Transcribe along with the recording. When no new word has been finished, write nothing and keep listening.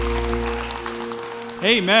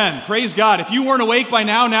Amen. Praise God. If you weren't awake by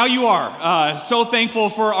now you are. So thankful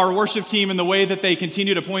for our worship team and the way that they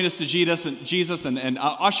continue to point us to Jesus and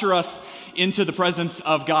usher us into the presence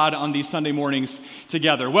of God on these Sunday mornings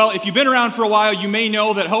together. Well, if you've been around for a while, you may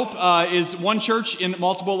know that Hope is one church in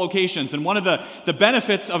multiple locations. And one of the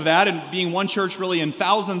benefits of that, and being one church really in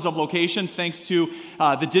thousands of locations, thanks to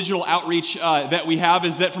the digital outreach that we have,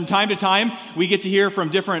 is that from time to time, we get to hear from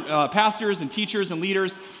different pastors and teachers and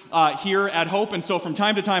leaders here at Hope. And so from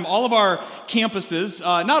time to time, all of our campuses,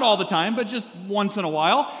 not all the time, but just once in a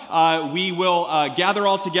while, we will gather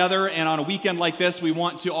all together. And on a weekend like this, we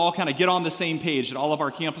want to all kind of get on the same page at all of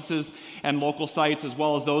our campuses and local sites, as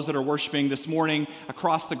well as those that are worshiping this morning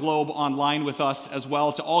across the globe online with us as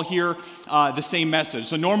well, to all hear the same message.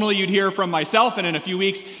 So normally you'd hear from myself, and in a few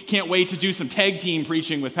weeks, can't wait to do some tag team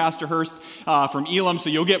preaching with Pastor Hurst from Elam. So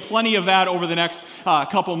you'll get plenty of that over the next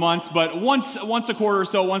couple months. But once a quarter or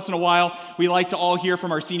so, once in a while, we like to all hear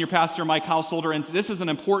from our senior pastor, Mike Householder, and this is an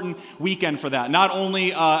important weekend for that. Not only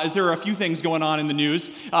is there a few things going on in the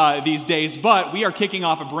news these days, but we are kicking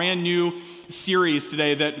off a brand new series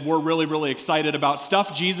today that we're really, really excited about.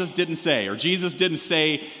 Stuff Jesus didn't say, or Jesus didn't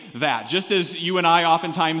say that. Just as you and I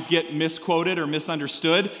oftentimes get misquoted or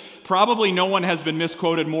misunderstood, probably no one has been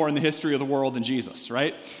misquoted more in the history of the world than Jesus,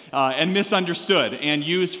 right? And misunderstood and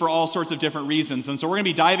used for all sorts of different reasons. And so we're going to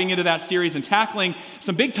be diving into that series and tackling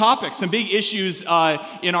some big topics, some big issues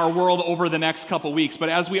in our world over the next couple weeks. But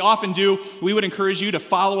as we often do, we would encourage you to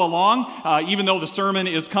follow along, even though the sermon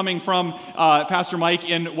is coming from Pastor Mike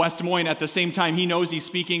in West Des Moines. At the same time, he knows he's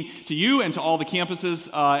speaking to you and to all the campuses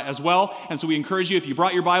as well. And so we encourage you, if you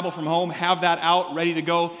brought your Bible from home, have that out, ready to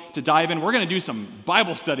go to dive in. We're going to do some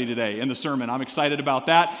Bible study today in the sermon. I'm excited about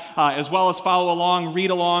that, as well as follow along,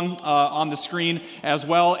 read along on the screen as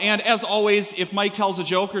well. And as always, if Mike tells a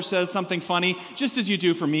joke or says something funny, just as you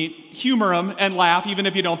do for me, humor him and laugh, even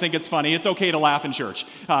if you don't think it's funny. It's okay to laugh in church.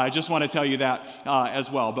 I just want to tell you that as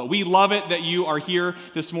well. But we love it that you are here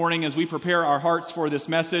this morning as we prepare our hearts for this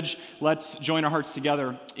message. Let's join our hearts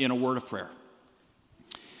together in a word of prayer.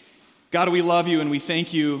 God, we love you and we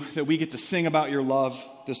thank you that we get to sing about your love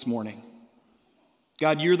this morning.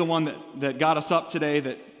 God, you're the one that got us up today,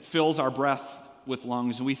 that fills our breath with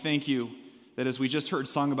lungs. And we thank you that as we just heard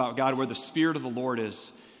sung about, God, where the Spirit of the Lord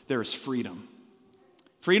is, there is freedom.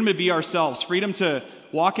 Freedom to be ourselves. Freedom to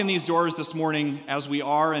walk in these doors this morning as we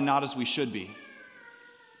are and not as we should be.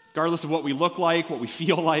 Regardless of what we look like, what we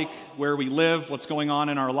feel like, where we live, what's going on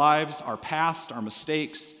in our lives, our past, our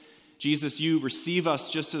mistakes. Jesus, you receive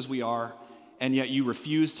us just as we are, and yet you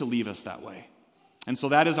refuse to leave us that way. And so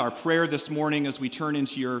that is our prayer this morning as we turn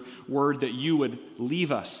into your word, that you would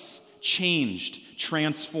leave us changed,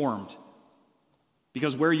 transformed.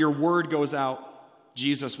 Because where your word goes out,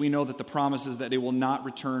 Jesus, we know that the promise is that it will not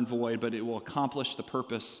return void, but it will accomplish the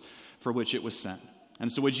purpose for which it was sent.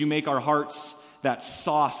 And so would you make our hearts that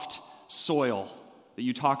soft soil that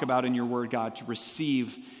you talk about in your word, God, to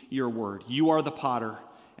receive your word. You are the potter,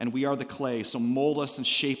 and we are the clay, so mold us and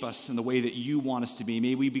shape us in the way that you want us to be.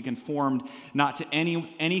 May we be conformed not to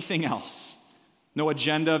anything else, no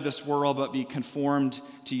agenda of this world, but be conformed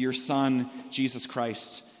to your Son, Jesus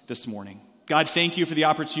Christ, this morning. God, thank you for the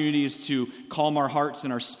opportunities to calm our hearts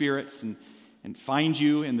and our spirits and find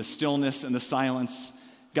you in the stillness and the silence,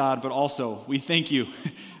 God, but also we thank you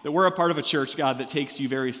that we're a part of a church, God, that takes you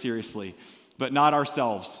very seriously, but not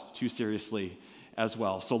ourselves too seriously as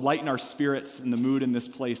well. So lighten our spirits and the mood in this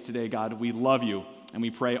place today, God. We love you, and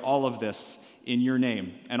we pray all of this in your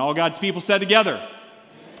name. And all God's people said together,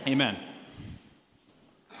 amen.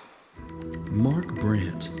 Mark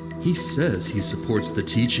Brandt. He says he supports the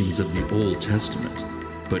teachings of the Old Testament,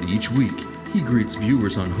 but each week he greets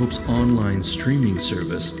viewers on Hope's online streaming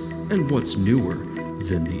service and what's newer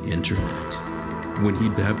than the internet. When he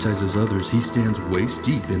baptizes others, he stands waist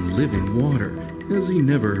deep in living water. Has he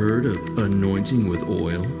never heard of anointing with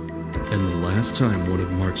oil? And the last time one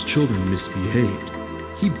of Mark's children misbehaved,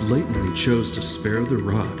 he blatantly chose to spare the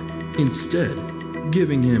rod, instead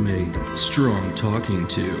giving him a strong talking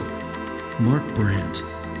to. Mark Brandt.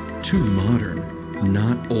 Too modern,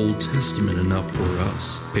 not Old Testament enough for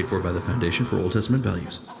us. Paid for by the Foundation for Old Testament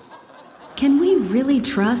Values. Can we really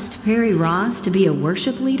trust Perry Ross to be a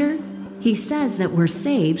worship leader? He says that we're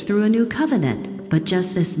saved through a new covenant, but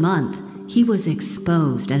just this month, he was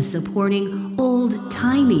exposed as supporting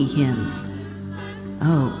old-timey hymns.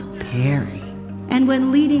 Oh, Perry. And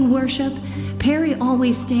when leading worship, Perry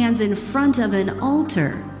always stands in front of an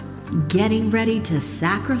altar. Getting ready to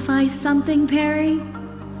sacrifice something, Perry?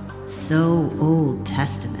 So Old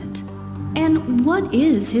Testament. And what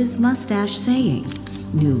is his mustache saying?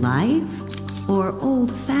 New life or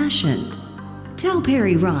old-fashioned? Tell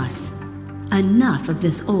Perry Ross, enough of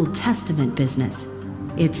this Old Testament business.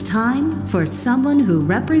 It's time for someone who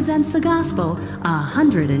represents the gospel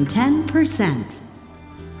 110%.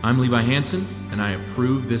 I'm Levi Hansen, and I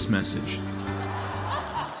approve this message.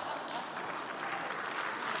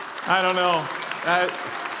 I don't know.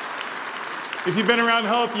 If you've been around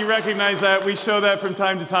Hope, you recognize that. We show that from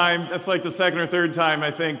time to time. That's like the second or third time, I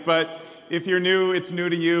think. But if you're new, it's new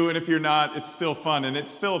to you. And if you're not, it's still fun. And it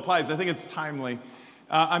still applies. I think it's timely.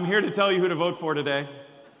 I'm here to tell you who to vote for today.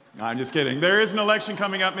 No, I'm just kidding. There is an election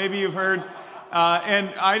coming up. Maybe you've heard. And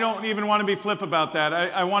I don't even want to be flip about that.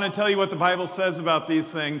 I want to tell you what the Bible says about these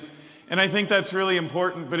things. And I think that's really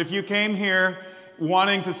important. But if you came here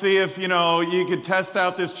wanting to see if, you could test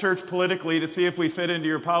out this church politically to see if we fit into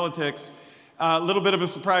your politics, a little bit of a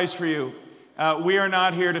surprise for you. We are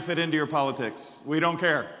not here to fit into your politics. We don't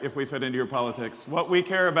care if we fit into your politics. What we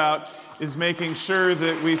care about is making sure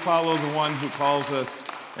that we follow the one who calls us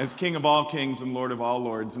as King of all kings and Lord of all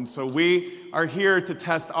lords. And so we are here to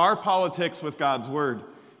test our politics with God's word,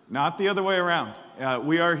 not the other way around.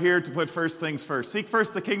 We are here to put first things first. Seek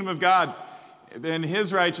first the kingdom of God and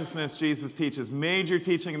his righteousness, Jesus teaches. Major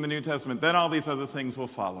teaching in the New Testament. Then all these other things will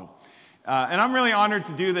follow. And I'm really honored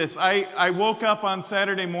to do this. I woke up on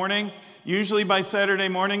Saturday morning. Usually by Saturday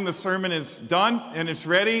morning, the sermon is done and it's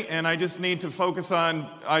ready. And I just need to focus on,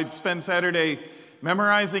 I spend Saturday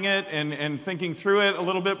memorizing it and thinking through it a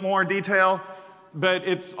little bit more detail. But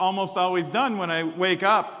it's almost always done when I wake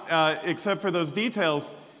up, except for those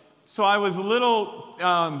details. So I was a little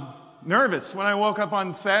nervous when I woke up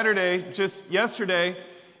on Saturday, just yesterday,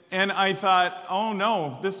 and I thought, oh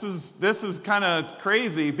no, this is kind of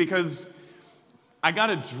crazy because I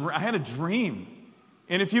had a dream.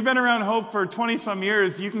 And if you've been around Hope for 20-some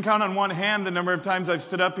years, you can count on one hand the number of times I've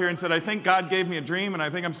stood up here and said, I think God gave me a dream, and I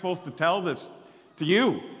think I'm supposed to tell this to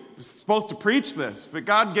you. I'm supposed to preach this. But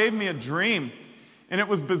God gave me a dream, and it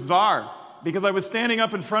was bizarre because I was standing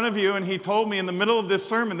up in front of you, and he told me in the middle of this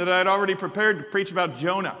sermon that I had already prepared to preach about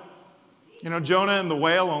Jonah. Jonah and the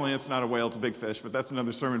whale, only it's not a whale, it's a big fish, but that's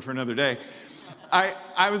another sermon for another day.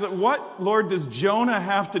 I was like, what, Lord, does Jonah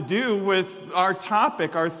have to do with our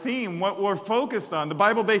topic, our theme, what we're focused on, the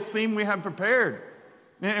Bible-based theme we have prepared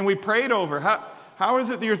and we prayed over? How is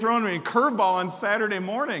it that you're throwing me a curveball on Saturday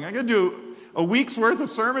morning? I got to do a week's worth of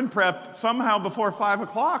sermon prep somehow before 5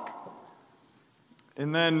 o'clock.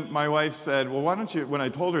 And then my wife said, well, why don't you, when I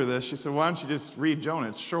told her this, she said, why don't you just read Jonah?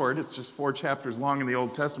 It's short. It's just 4 chapters long in the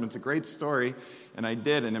Old Testament. It's a great story. And I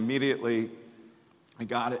did, and immediately I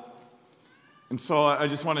got it. And so I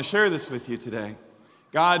just want to share this with you today.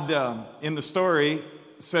 God, in the story,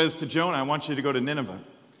 says to Jonah, I want you to go to Nineveh,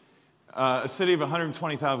 a city of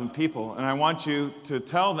 120,000 people, and I want you to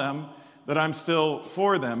tell them that I'm still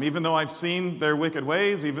for them, even though I've seen their wicked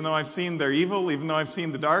ways, even though I've seen their evil, even though I've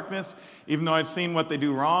seen the darkness, even though I've seen what they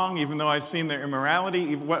do wrong, even though I've seen their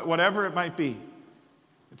immorality, whatever it might be.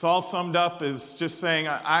 It's all summed up as just saying,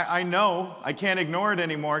 I know, I can't ignore it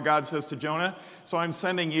anymore, God says to Jonah, so I'm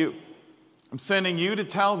sending you. I'm sending you to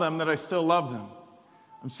tell them that I still love them.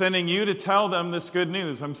 I'm sending you to tell them this good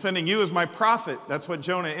news. I'm sending you as my prophet. That's what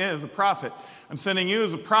Jonah is, a prophet. I'm sending you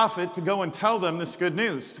as a prophet to go and tell them this good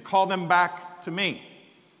news, to call them back to me.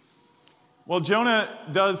 Well, Jonah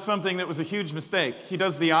does something that was a huge mistake. He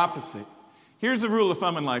does the opposite. Here's a rule of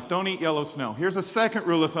thumb in life. Don't eat yellow snow. Here's a second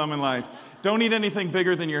rule of thumb in life. Don't eat anything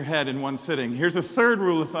bigger than your head in one sitting. Here's a third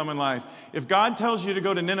rule of thumb in life. If God tells you to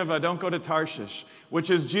go to Nineveh, don't go to Tarshish,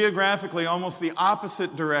 which is geographically almost the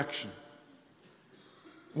opposite direction.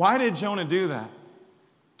 Why did Jonah do that?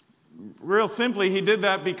 Real simply, he did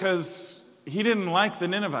that because he didn't like the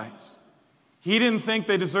Ninevites. He didn't think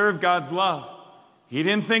they deserved God's love. He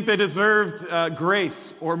didn't think they deserved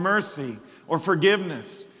grace or mercy or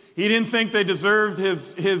forgiveness. He didn't think they deserved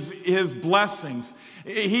his blessings.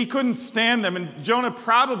 He couldn't stand them. And Jonah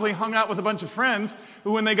probably hung out with a bunch of friends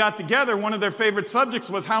who, when they got together, one of their favorite subjects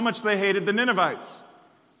was how much they hated the Ninevites.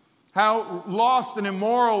 How lost and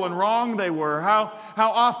immoral and wrong they were, how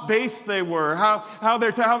off base they were, how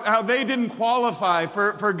they didn't qualify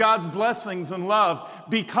for God's blessings and love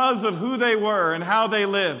because of who they were and how they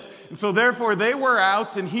lived. And so therefore they were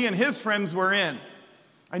out and he and his friends were in.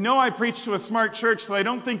 I know I preach to a smart church, so I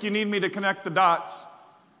don't think you need me to connect the dots.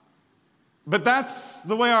 But that's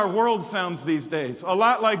the way our world sounds these days, a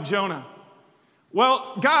lot like Jonah.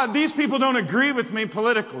 Well, God, these people don't agree with me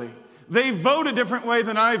politically. They vote a different way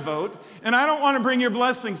than I vote, and I don't want to bring your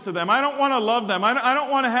blessings to them. I don't want to love them. I don't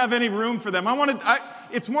want to have any room for them.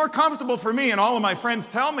 It's more comfortable for me, and all of my friends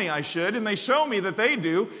tell me I should, and they show me that they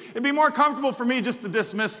do. It'd be more comfortable for me just to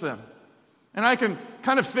dismiss them, and I can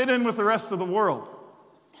kind of fit in with the rest of the world.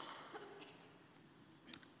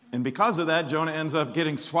 And because of that, Jonah ends up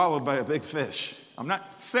getting swallowed by a big fish. I'm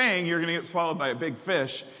not saying you're going to get swallowed by a big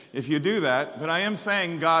fish if you do that, but I am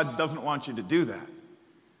saying God doesn't want you to do that.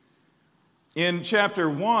 In chapter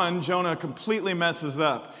 1, Jonah completely messes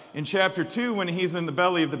up. In chapter 2, when he's in the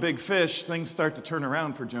belly of the big fish, things start to turn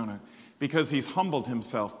around for Jonah because he's humbled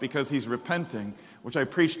himself, because he's repenting, which I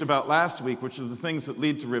preached about last week, which are the things that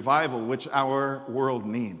lead to revival, which our world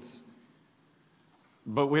needs.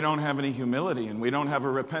 But we don't have any humility, and we don't have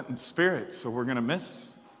a repentant spirit, so we're going to miss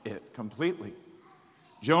it completely.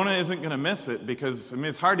 Jonah isn't going to miss it because,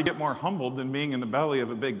 it's hard to get more humbled than being in the belly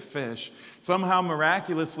of a big fish. Somehow,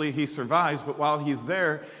 miraculously, he survives, but while he's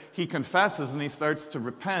there, he confesses and he starts to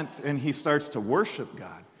repent and he starts to worship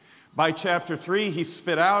God. By chapter 3, he's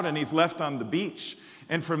spit out and he's left on the beach.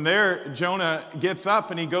 And from there, Jonah gets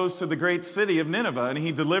up and he goes to the great city of Nineveh and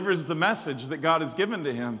he delivers the message that God has given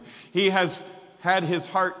to him. He has had his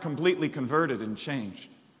heart completely converted and changed.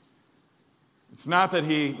 It's not that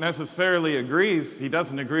he necessarily agrees, he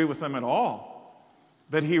doesn't agree with them at all.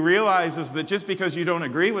 But he realizes that just because you don't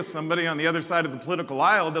agree with somebody on the other side of the political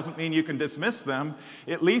aisle doesn't mean you can dismiss them,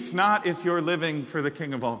 at least not if you're living for the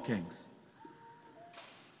King of all kings.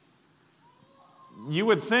 You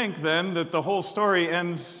would think then that the whole story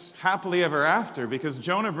ends happily ever after because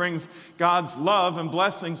Jonah brings God's love and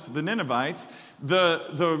blessings to the Ninevites.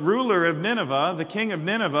 The ruler of Nineveh, the king of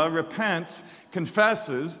Nineveh, repents,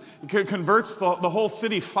 confesses, converts, the whole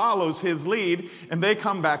city follows his lead, and they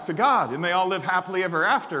come back to God, and they all live happily ever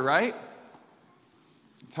after, right?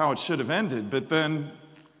 That's how it should have ended, but then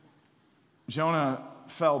Jonah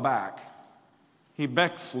fell back. He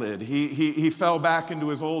backslid. He fell back into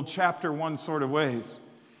his old chapter 1 sort of ways.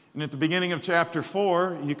 And at the beginning of chapter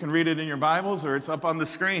 4, you can read it in your Bibles or it's up on the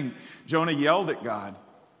screen, Jonah yelled at God.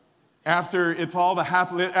 After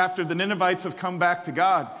the Ninevites have come back to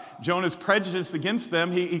God, Jonah's prejudice against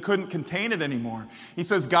them, he couldn't contain it anymore. He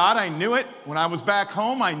says, God, I knew it. When I was back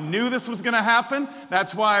home, I knew this was going to happen.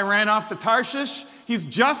 That's why I ran off to Tarshish. He's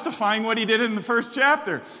justifying what he did in the first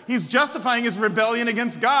chapter. He's justifying his rebellion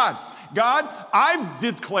against God. God, I've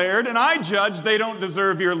declared and I judge they don't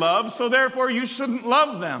deserve your love, so therefore you shouldn't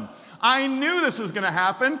love them. I knew this was going to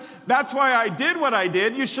happen. That's why I did what I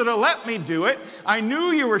did. You should have let me do it. I knew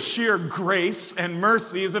you were sheer grace and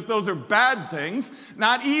mercy, as if those are bad things,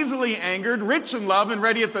 not easily angered, rich in love, and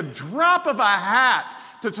ready at the drop of a hat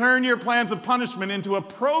to turn your plans of punishment into a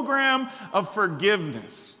program of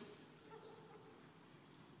forgiveness.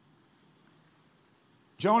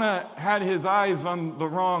 Jonah had his eyes on the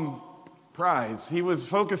wrong prize. He was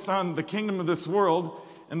focused on the kingdom of this world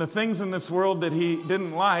and the things in this world that he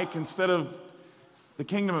didn't like instead of the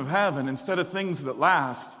kingdom of heaven, instead of things that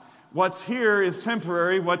last. What's here is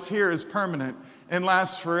temporary, what's here is permanent and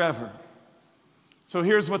lasts forever. So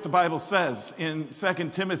here's what the Bible says in 2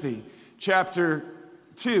 Timothy chapter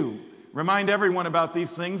 2. Remind everyone about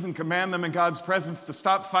these things and command them in God's presence to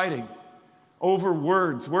stop fighting over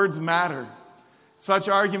words. Words matter. Such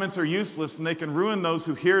arguments are useless and they can ruin those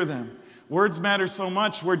who hear them. Words matter so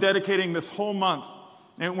much, we're dedicating this whole month.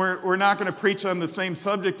 And we're not going to preach on the same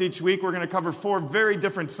subject each week. We're going to cover 4 very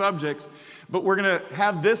different subjects. But we're going to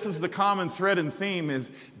have this as the common thread and theme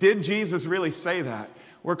is, did Jesus really say that?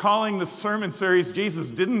 We're calling the sermon series, Jesus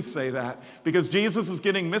Didn't Say That, because Jesus is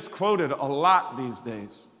getting misquoted a lot these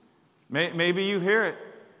days. Maybe you hear it.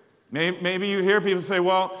 Maybe you hear people say,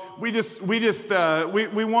 well, we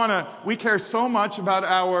care so much about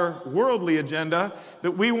our worldly agenda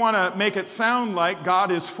that we want to make it sound like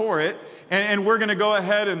God is for it. And we're going to go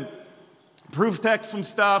ahead and proof text some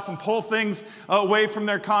stuff and pull things away from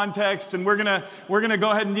their context. And we're going to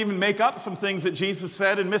go ahead and even make up some things that Jesus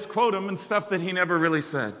said and misquote them and stuff that he never really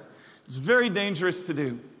said. It's very dangerous to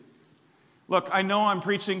do. Look, I know I'm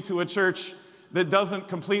preaching to a church that doesn't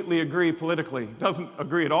completely agree politically, doesn't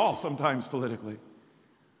agree at all sometimes politically.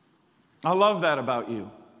 I love that about you.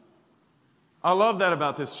 I love that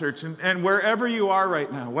about this church. And wherever you are right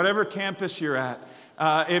now, whatever campus you're at,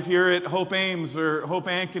 if you're at Hope Ames or Hope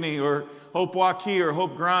Ankeny or Hope Waukee or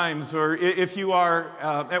Hope Grimes, or if you are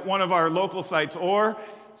at one of our local sites, or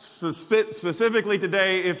specifically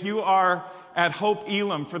today, if you are at Hope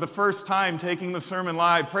Elam for the first time taking the sermon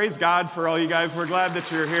live, praise God for all you guys. We're glad that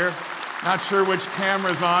you're here. Not sure which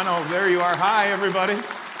camera's on. Oh, there you are. Hi, everybody.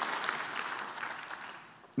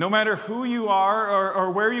 No matter who you are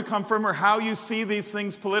or where you come from or how you see these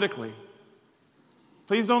things politically,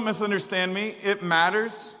 please don't misunderstand me. It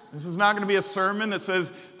matters. This is not going to be a sermon that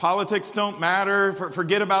says politics don't matter.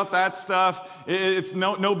 Forget about that stuff. It's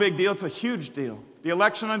no big deal. It's a huge deal. The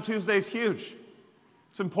election on Tuesday is huge.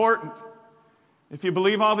 It's important. If you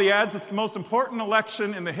believe all the ads, it's the most important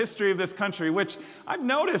election in the history of this country, which I've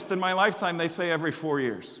noticed in my lifetime they say every 4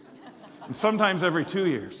 years, and sometimes every 2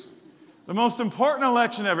 years. The most important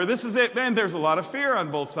election ever. This is it. Man, there's a lot of fear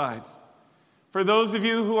on both sides. For those of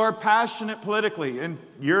you who are passionate politically, and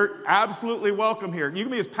you're absolutely welcome here. You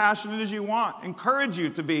can be as passionate as you want. Encourage you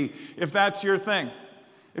to be, if that's your thing.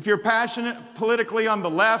 If you're passionate politically on the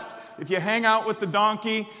left, if you hang out with the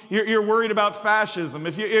donkey, you're worried about fascism.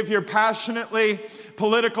 If you're passionately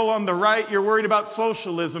political on the right, you're worried about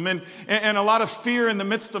socialism and a lot of fear in the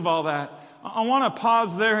midst of all that. I want to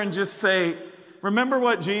pause there and just say, remember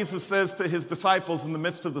what Jesus says to his disciples in the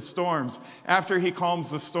midst of the storms, after he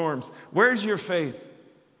calms the storms. Where's your faith?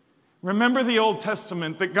 Remember the Old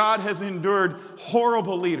Testament, that God has endured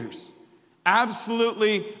horrible leaders.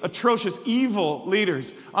 Absolutely atrocious, evil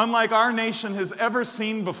leaders, unlike our nation has ever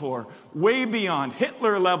seen before, way beyond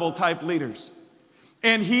Hitler-level type leaders.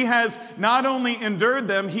 And he has not only endured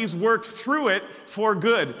them, he's worked through it for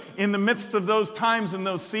good in the midst of those times and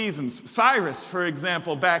those seasons. Cyrus, for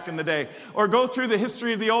example, back in the day. Or go through the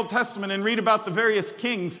history of the Old Testament and read about the various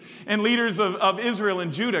kings and leaders of Israel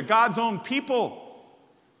and Judah, God's own people.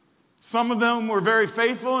 Some of them were very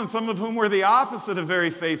faithful, and some of whom were the opposite of very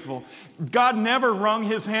faithful. God never wrung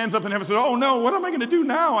his hands up in heaven and said, oh no, what am I going to do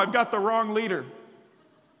now? I've got the wrong leader.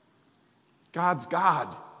 God's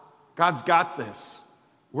God. God's got this.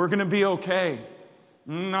 We're going to be okay.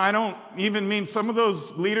 I don't even mean some of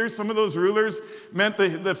those leaders, some of those rulers meant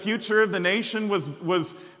the future of the nation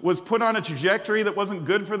was put on a trajectory that wasn't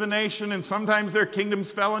good for the nation, and sometimes their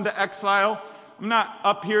kingdoms fell into exile. I'm not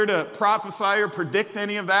up here to prophesy or predict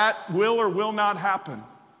any of that will or will not happen,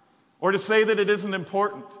 or to say that it isn't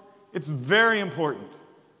important. It's very important.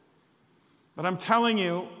 But I'm telling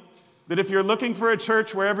you that if you're looking for a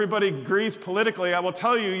church where everybody agrees politically, I will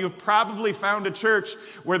tell you, you've probably found a church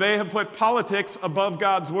where they have put politics above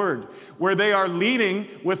God's word, where they are leading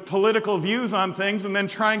with political views on things and then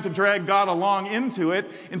trying to drag God along into it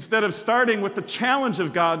instead of starting with the challenge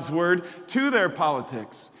of God's word to their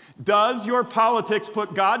politics. Does your politics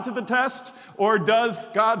put God to the test, or does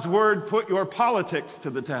God's word put your politics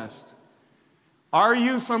to the test? Are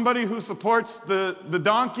you somebody who supports the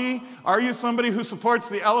donkey? Are you somebody who supports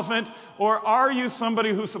the elephant? Or are you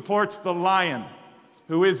somebody who supports the lion,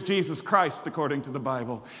 who is Jesus Christ, according to the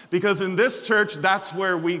Bible? Because in this church, that's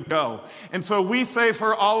where we go. And so we say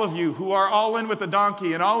for all of you who are all in with the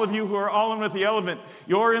donkey, and all of you who are all in with the elephant,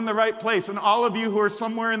 you're in the right place. And all of you who are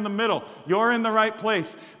somewhere in the middle, you're in the right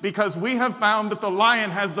place. Because we have found that the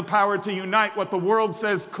lion has the power to unite what the world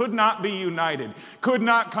says could not be united, could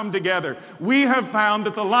not come together. We have found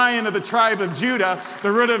that the Lion of the tribe of Judah,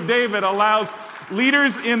 the Root of David, allows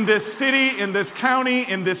leaders in this city, in this county,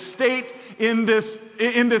 in this state, in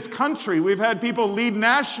this country. We've had people lead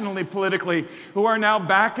nationally politically who are now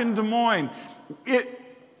back in Des Moines.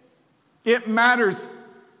 It matters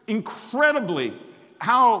incredibly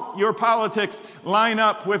how your politics line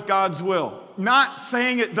up with God's will. Not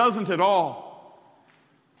saying it doesn't at all.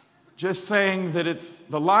 Just saying that it's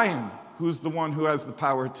the lion who's the one who has the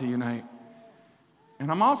power to unite. And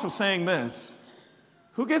I'm also saying this.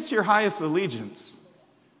 Who gets your highest allegiance?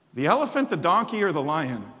 The elephant, the donkey, or the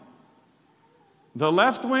lion? The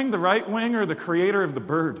left wing, the right wing, or the creator of the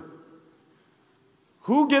bird?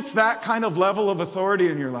 Who gets that kind of level of authority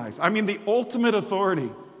in your life? I mean, the ultimate authority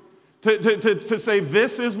to say,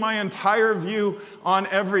 this is my entire view on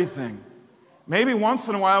everything. Maybe once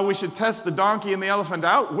in a while we should test the donkey and the elephant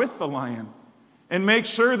out with the lion and make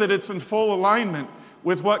sure that it's in full alignment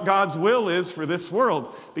with what God's will is for this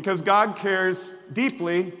world, because God cares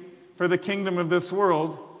deeply for the kingdom of this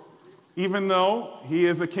world, even though he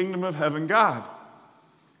is a kingdom of heaven God.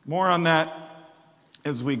 More on that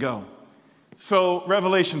as we go. So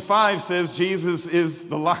Revelation 5 says Jesus is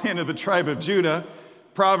the Lion of the tribe of Judah.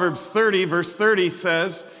 Proverbs 30, verse 30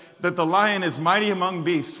 says that the lion is mighty among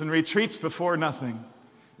beasts and retreats before nothing.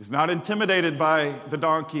 He's not intimidated by the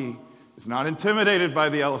donkey. He's not intimidated by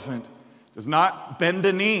the elephant. Does not bend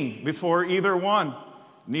a knee before either one.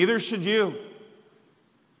 Neither should you.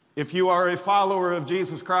 If you are a follower of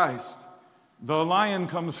Jesus Christ, the lion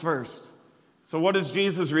comes first. So what does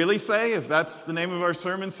Jesus really say? If that's the name of our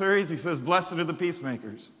sermon series, he says, blessed are the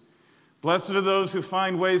peacemakers. Blessed are those who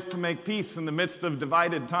find ways to make peace in the midst of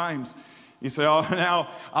divided times. You say, oh, now,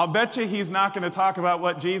 I'll bet you he's not going to talk about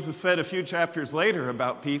what Jesus said a few chapters later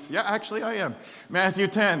about peace. Yeah, actually, I am. Matthew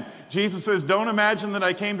 10, Jesus says, don't imagine that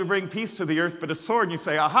I came to bring peace to the earth, but a sword. And you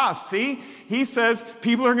say, aha, see? He says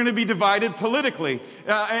people are going to be divided politically,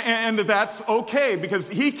 and that's okay, because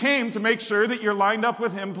he came to make sure that you're lined up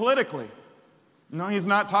with him politically. No, he's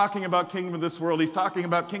not talking about kingdom of this world. He's talking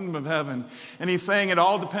about kingdom of heaven. And he's saying it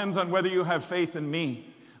all depends on whether you have faith in me.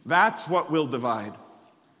 That's what will divide.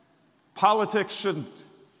 Politics shouldn't.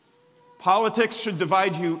 Politics should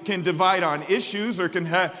divide you, can divide on issues, or can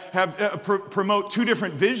promote two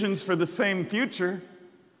different visions for the same future.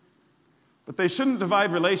 But they shouldn't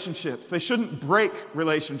divide relationships. They shouldn't break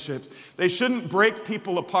relationships. They shouldn't break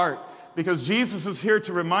people apart. Because Jesus is here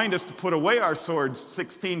to remind us to put away our swords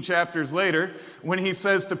 16 chapters later, when he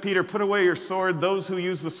says to Peter, put away your sword. Those who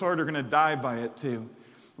use the sword are going to die by it too.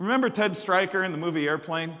 Remember Ted Stryker in the movie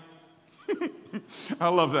Airplane? I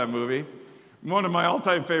love that movie. One of my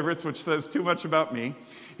all-time favorites, which says too much about me.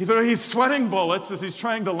 He's sweating bullets as he's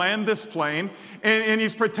trying to land this plane, and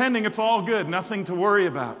he's pretending it's all good, nothing to worry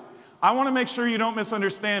about. I want to make sure you don't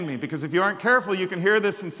misunderstand me, because if you aren't careful, you can hear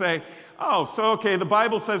this and say, oh, so okay, the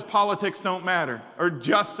Bible says politics don't matter, or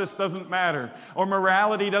justice doesn't matter, or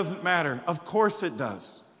morality doesn't matter. Of course it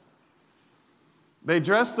does. They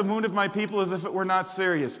dress the wound of my people as if it were not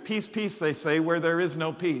serious. Peace, peace, they say, where there is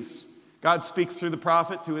no peace. God speaks through the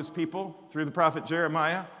prophet to his people, through the prophet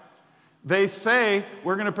Jeremiah. They say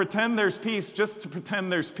we're going to pretend there's peace just to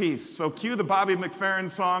pretend there's peace. So cue the Bobby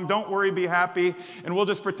McFerrin song, Don't Worry, Be Happy, and we'll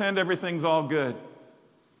just pretend everything's all good.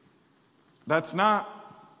 That's not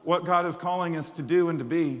what God is calling us to do and to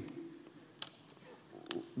be.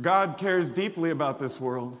 God cares deeply about this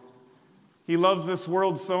world. He loves this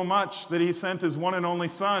world so much that he sent his one and only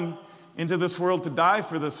Son into this world to die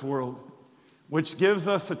for this world, which gives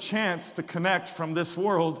us a chance to connect from this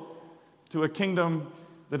world to a kingdom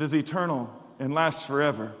that is eternal and lasts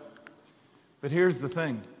forever. But here's the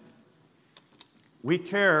thing. We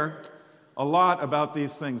care a lot about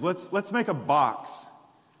these things. Let's make a box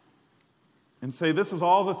and say this is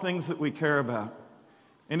all the things that we care about.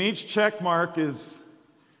 And each check mark is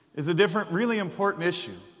a different, really important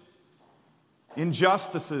issue.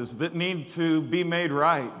 Injustices that need to be made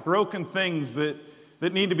right. Broken things that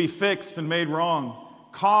need to be fixed and made wrong.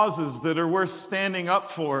 Causes that are worth standing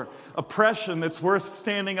up for, oppression that's worth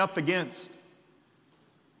standing up against.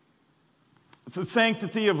 It's the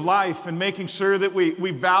sanctity of life and making sure that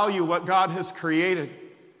we value what God has created.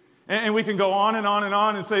 And we can go on and on and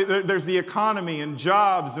on and say there's the economy and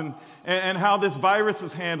jobs and how this virus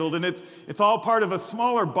is handled. And it's all part of a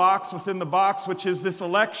smaller box within the box, which is this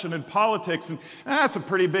election and politics. And that's a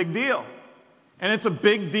pretty big deal. And it's a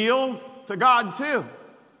big deal to God too.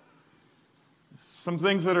 Some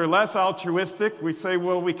things that are less altruistic, we say,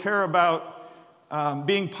 well, we care about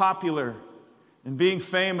being popular and being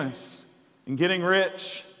famous and getting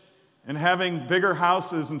rich and having bigger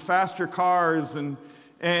houses and faster cars and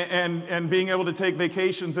being able to take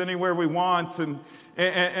vacations anywhere we want.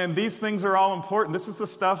 And these things are all important. This is the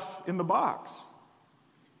stuff in the box.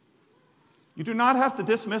 You do not have to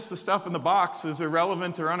dismiss the stuff in the box as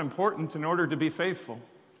irrelevant or unimportant in order to be faithful.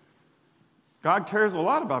 God cares a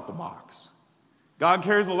lot about the box. God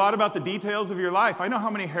cares a lot about the details of your life. I know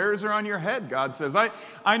how many hairs are on your head, God says.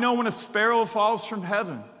 I know when a sparrow falls from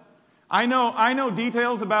heaven. I know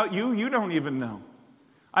details about you you don't even know.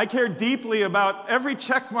 I care deeply about every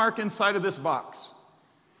check mark inside of this box.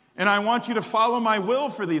 And I want you to follow my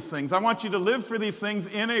will for these things. I want you to live for these things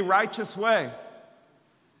in a righteous way.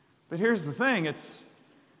 But here's the thing, it's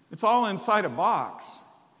all inside a box.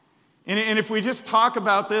 And if we just talk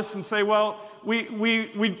about this and say, well, we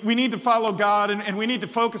need to follow God and we need to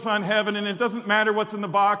focus on heaven and it doesn't matter what's in the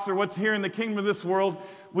box or what's here in the kingdom of this world,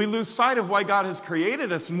 we lose sight of why God has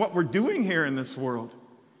created us and what we're doing here in this world.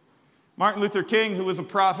 Martin Luther King, who was a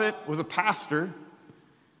prophet, was a pastor,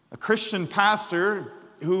 a Christian pastor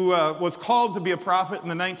who was called to be a prophet in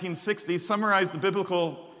the 1960s, summarized the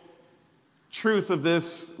biblical truth of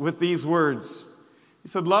this with these words. He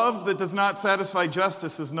said, love that does not satisfy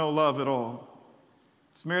justice is no love at all.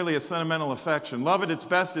 It's merely a sentimental affection. Love at its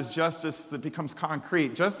best is justice that becomes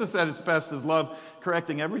concrete. Justice at its best is love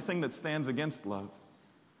correcting everything that stands against love.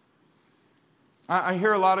 I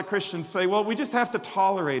hear a lot of Christians say, well, we just have to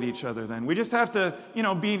tolerate each other then. We just have to,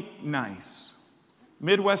 be nice.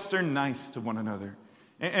 Midwestern nice to one another.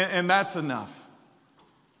 And that's enough.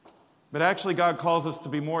 But actually, God calls us to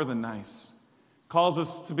be more than nice. Calls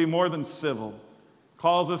us to be more than civil.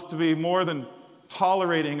 Calls us to be more than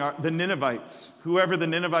tolerating the Ninevites, whoever the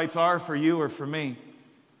Ninevites are for you or for me.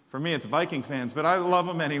 For me, it's Viking fans, but I love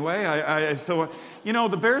them anyway. I still,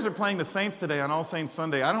 the Bears are playing the Saints today on All Saints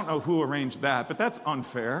Sunday. I don't know who arranged that, but that's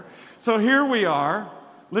unfair. So here we are,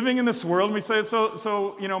 living in this world, and we say,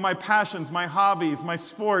 so my passions, my hobbies, my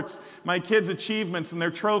sports, my kids' achievements and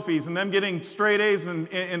their trophies, and them getting straight A's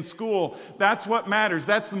in school, that's what matters.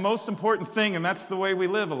 That's the most important thing, and that's the way we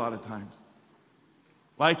live a lot of times.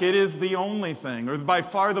 like it is the only thing, or by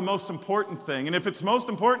far the most important thing. And if it's most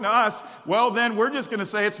important to us, well, then we're just going to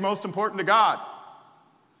say it's most important to God.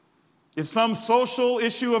 If some social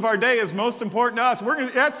issue of our day is most important to us,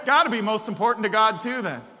 that's got to be most important to God too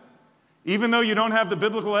then. Even though you don't have the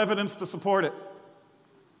biblical evidence to support it.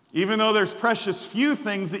 Even though there's precious few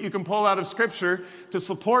things that you can pull out of Scripture to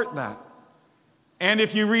support that. And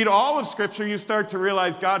if you read all of Scripture, you start to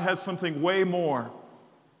realize God has something way more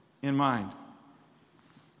in mind.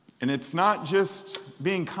 And it's not just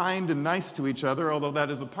being kind and nice to each other, although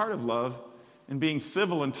that is a part of love, and being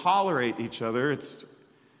civil and tolerate each other.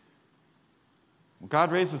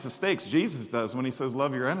 God raises the stakes. Jesus does when he says,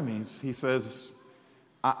 love your enemies. He says,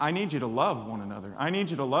 I need you to love one another. I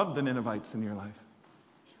need you to love the Ninevites in your life.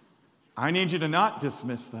 I need you to not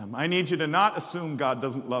dismiss them. I need you to not assume God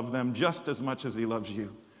doesn't love them just as much as he loves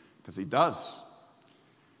you, because he does.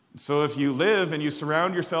 So if you live and you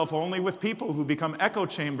surround yourself only with people who become echo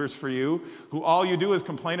chambers for you, who all you do is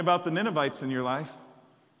complain about the Ninevites in your life,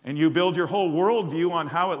 and you build your whole worldview on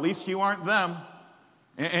how at least you aren't them,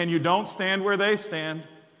 and you don't stand where they stand,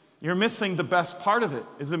 you're missing the best part of it.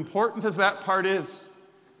 As important as that part is,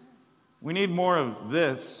 we need more of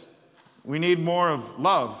this. We need more of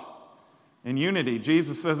love and unity.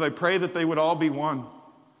 Jesus says, I pray that they would all be one.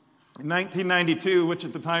 In 1992, which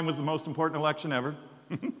at the time was the most important election ever,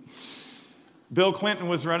 Bill Clinton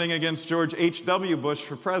was running against George H.W. Bush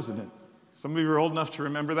for president. Some of you are old enough to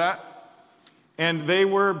remember that. And they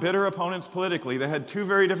were bitter opponents politically. They had two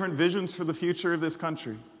very different visions for the future of this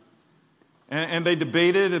country. And they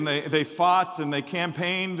debated, and they fought, and they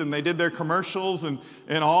campaigned, and they did their commercials, and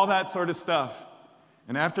all that sort of stuff.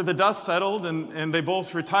 And after the dust settled and they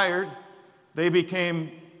both retired, they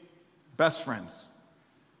became best friends.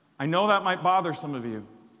 I know that might bother some of you,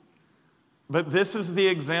 but this is the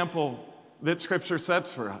example that Scripture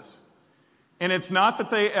sets for us. And it's not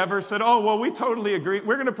that they ever said, oh, well, we totally agree.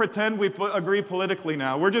 We're going to pretend we agree politically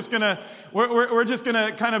now. We're just going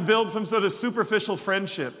to kind of build some sort of superficial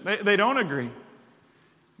friendship. They don't agree.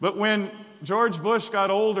 But when George Bush got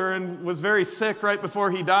older and was very sick right before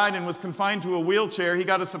he died and was confined to a wheelchair, he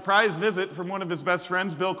got a surprise visit from one of his best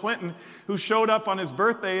friends, Bill Clinton, who showed up on his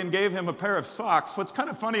birthday and gave him a pair of socks. What's kind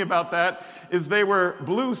of funny about that is they were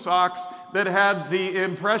blue socks that had the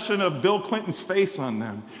impression of Bill Clinton's face on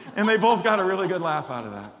them. And they both got a really good laugh out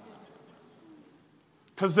of that.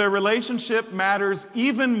 Because their relationship matters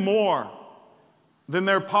even more than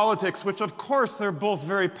their politics, which of course they're both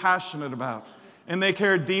very passionate about and they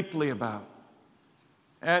care deeply about.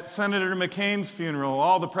 At Senator McCain's funeral,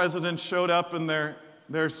 all the presidents showed up and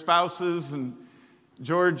their spouses, and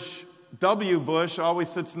George W. Bush always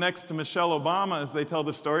sits next to Michelle Obama as they tell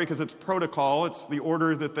the story, because it's protocol, it's the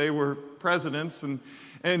order that they were presidents,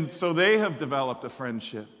 and so they have developed a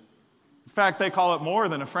friendship. In fact, they call it more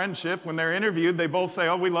than a friendship. When they're interviewed, they both say,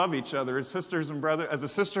 oh, we love each other as sisters and brother, as a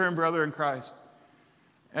sister and brother in Christ.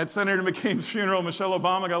 At Senator McCain's funeral, Michelle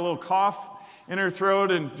Obama got a little cough in her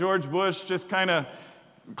throat, and George Bush just kind of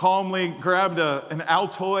calmly grabbed an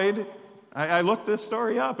Altoid. I looked this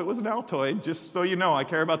story up. It was an Altoid, just so you know. I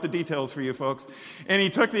care about the details for you folks. And he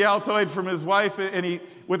took the Altoid from his wife, and he,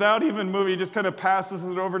 without even moving, he just kind of passes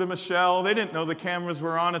it over to Michelle. They didn't know the cameras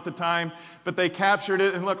were on at the time, but they captured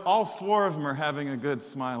it. And look, all four of them are having a good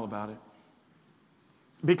smile about it,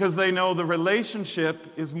 because they know the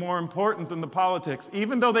relationship is more important than the politics,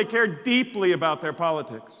 even though they care deeply about their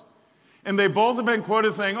politics. And they both have been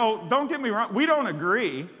quoted saying, oh, don't get me wrong, we don't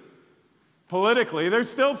agree politically. There's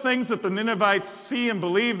still things that the Ninevites see and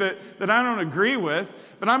believe that I don't agree with,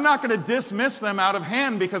 but I'm not going to dismiss them out of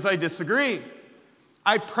hand because I disagree.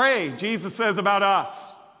 I pray, Jesus says about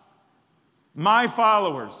us, my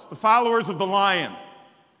followers, the followers of the lion,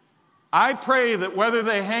 I pray that whether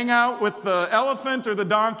they hang out with the elephant or the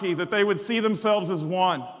donkey, that they would see themselves as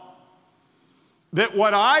one. That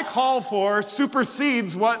what I call for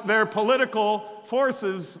supersedes what their political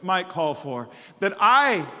forces might call for. That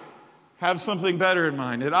I have something better in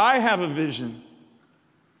mind. That I have a vision.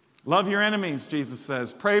 Love your enemies, Jesus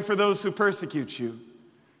says. Pray for those who persecute you.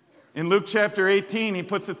 In Luke chapter 18, he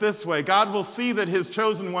puts it this way: God will see that his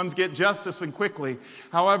chosen ones get justice and quickly.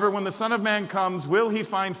 However, when the Son of Man comes, will he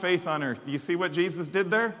find faith on earth? Do you see what Jesus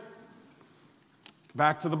did there?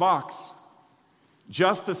 Back to the box.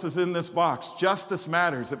 Justice is in this box. Justice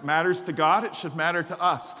matters. It matters to God. It should matter to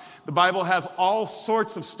us. The Bible has all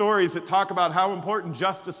sorts of stories that talk about how important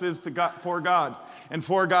justice is to God, for God and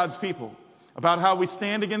for God's people. About how we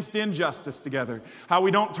stand against injustice together. How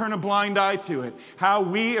we don't turn a blind eye to it. How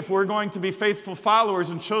we, if we're going to be faithful followers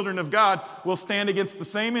and children of God, will stand against the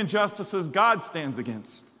same injustices God stands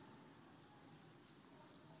against.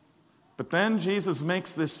 But then Jesus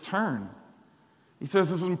makes this turn. He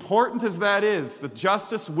says, as important as that is, the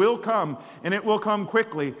justice will come, and it will come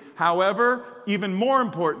quickly. However, even more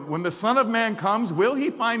important, when the Son of Man comes, will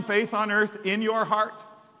he find faith on earth in your heart?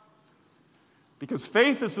 Because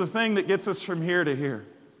faith is the thing that gets us from here to here.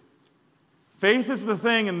 Faith is the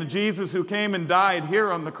thing in the Jesus who came and died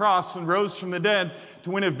here on the cross and rose from the dead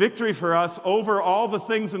to win a victory for us over all the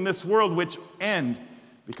things in this world which end.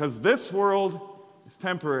 Because this world is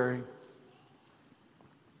temporary.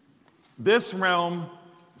 This realm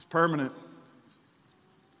is permanent.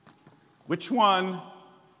 Which one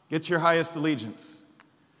gets your highest allegiance?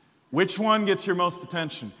 Which one gets your most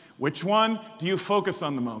attention? Which one do you focus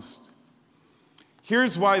on the most?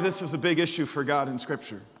 Here's why this is a big issue for God in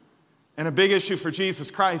Scripture. And a big issue for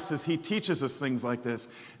Jesus Christ is he teaches us things like this.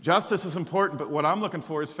 Justice is important, but what I'm looking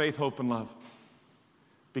for is faith, hope, and love.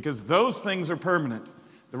 Because those things are permanent.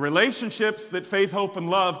 The relationships that faith, hope, and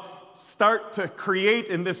love start to create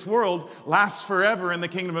in this world lasts forever in the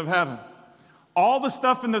kingdom of heaven. All the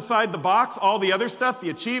stuff inside the box, all the other stuff, the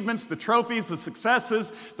achievements, the trophies, the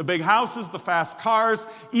successes, the big houses, the fast cars,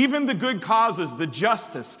 even the good causes, the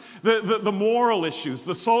justice, the moral issues,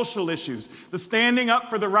 the social issues, the standing up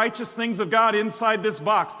for the righteous things of God inside this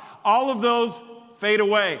box, all of those fade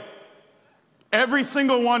away. Every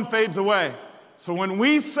single one fades away. So when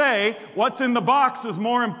we say what's in the box is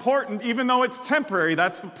more important, even though it's temporary,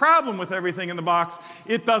 that's the problem with everything in the box,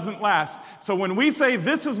 it doesn't last. So when we say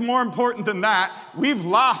this is more important than that, we've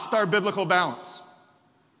lost our biblical balance.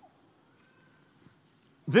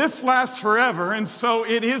 This lasts forever, and so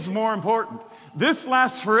it is more important. This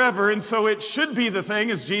lasts forever, and so it should be the thing,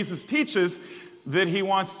 as Jesus teaches, that he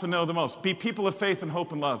wants to know the most. Be people of faith and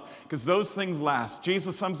hope and love, because those things last.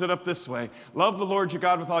 Jesus sums it up this way: love the Lord your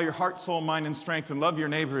God with all your heart, soul, mind, and strength, and love your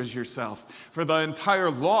neighbor as yourself. For the entire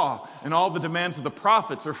law and all the demands of the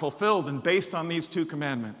prophets are fulfilled and based on these two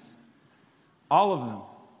commandments. All of them.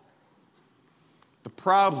 The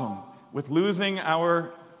problem with losing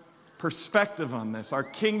our perspective on this, our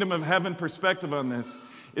kingdom of heaven perspective on this,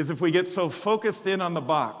 is if we get so focused in on the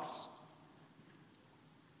box.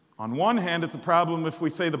 On one hand, it's a problem if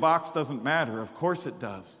we say the box doesn't matter. Of course it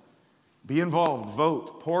does. Be involved,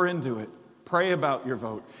 vote, pour into it, pray about your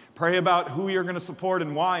vote, pray about who you're going to support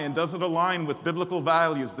and why, and does it align with biblical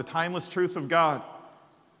values, the timeless truth of God.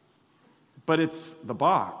 But it's the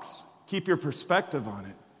box. Keep your perspective on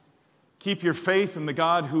it. Keep your faith in the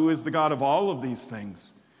God who is the God of all of these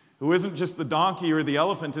things, who isn't just the donkey or the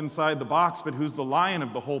elephant inside the box, but who's the lion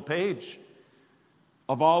of the whole page,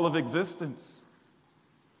 of all of existence.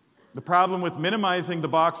 The problem with minimizing the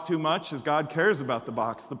box too much is God cares about the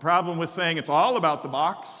box. The problem with saying it's all about the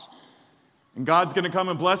box, and God's going to come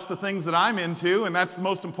and bless the things that I'm into, and that's the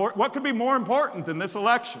most important. What could be more important than this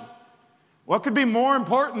election? What could be more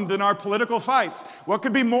important than our political fights? What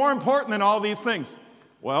could be more important than all these things?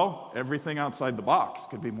 Well, everything outside the box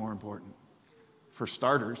could be more important, for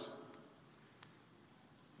starters.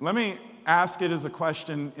 Let me ask it as a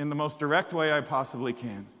question in the most direct way I possibly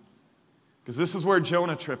can. Because this is where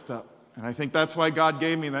Jonah tripped up. And I think that's why God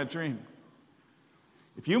gave me that dream.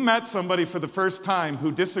 If you met somebody for the first time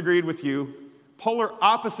who disagreed with you, polar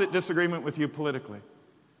opposite disagreement with you politically,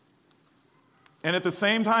 and at the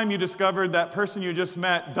same time you discovered that person you just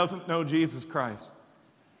met doesn't know Jesus Christ,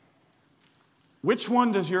 which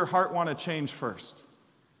one does your heart want to change first?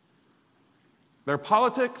 Their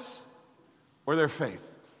politics or their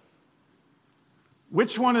faith?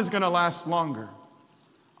 Which one is going to last longer?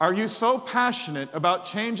 Are you so passionate about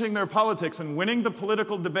changing their politics and winning the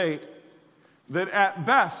political debate that at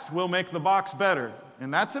best will make the box better?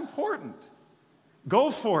 And that's important. Go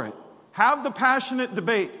for it. Have the passionate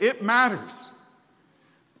debate. It matters.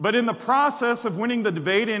 But in the process of winning the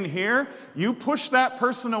debate in here, you push that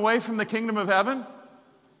person away from the kingdom of heaven.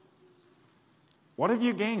 What have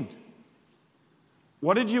you gained?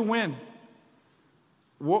 What did you win?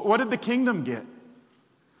 What did the kingdom get?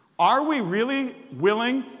 Are we really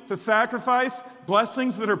willing to sacrifice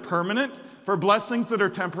blessings that are permanent for blessings that are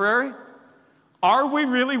temporary? Are we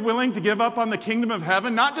really willing to give up on the kingdom of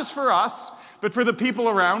heaven, not just for us, but for the people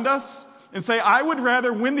around us? And say, I would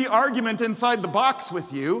rather win the argument inside the box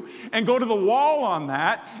with you and go to the wall on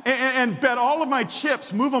that and bet all of my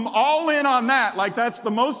chips, move them all in on that, like that's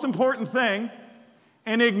the most important thing,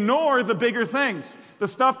 and ignore the bigger things, the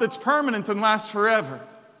stuff that's permanent and lasts forever.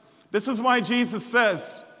 This is why Jesus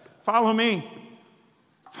says, follow me.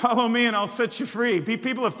 Follow me and I'll set you free. Be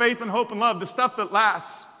people of faith and hope and love, the stuff that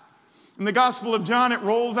lasts. In the Gospel of John, it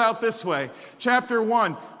rolls out this way. Chapter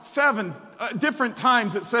 1, 7 different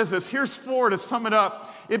times it says this. Here's 4 to sum it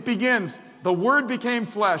up. It begins, the Word became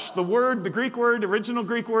flesh. The word, the Greek word, original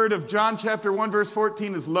Greek word of John chapter 1, verse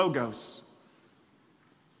 14 is logos.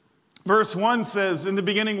 Verse 1 says, in the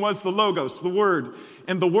beginning was the Logos, the Word.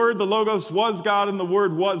 And the Word, the Logos, was God, and the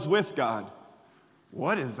Word was with God.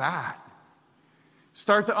 What is that?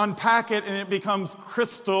 Start to unpack it, and it becomes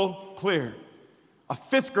crystal clear. A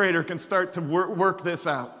 5th grader can start to work this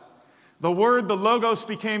out. The Word, the Logos,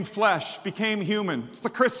 became flesh, became human. It's the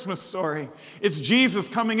Christmas story. It's Jesus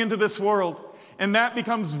coming into this world. And that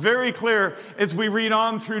becomes very clear as we read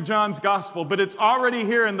on through John's Gospel. But it's already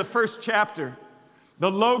here in the first chapter. The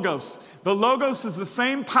Logos. The Logos is the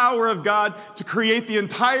same power of God to create the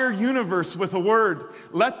entire universe with a word.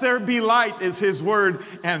 Let there be light is His word,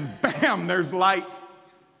 and bam, there's light.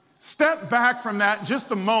 Step back from that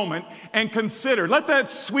just a moment and consider. Let that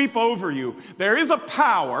sweep over you. There is a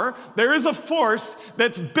power, there is a force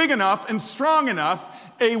that's big enough and strong enough.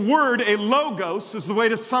 A word, a logos, is the way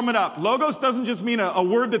to sum it up. Logos doesn't just mean a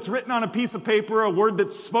word that's written on a piece of paper, a word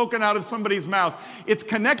that's spoken out of somebody's mouth. It's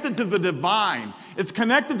connected to the divine. It's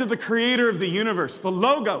connected to the creator of the universe, the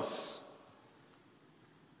Logos.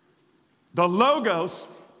 The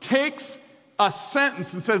Logos takes a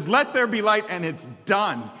sentence and says, let there be light, and it's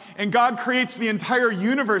done. And God creates the entire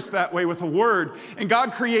universe that way with a word. And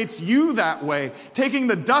God creates you that way, taking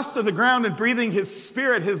the dust of the ground and breathing His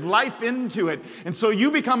Spirit, His life into it. And so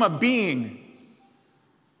you become a being.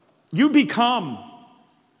 You become.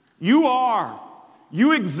 You are.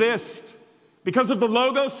 You exist because of the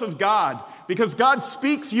Logos of God, because God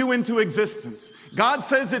speaks you into existence. God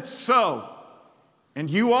says it's so,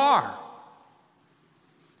 and you are.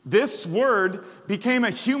 This Word became a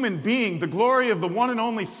human being, the glory of the one and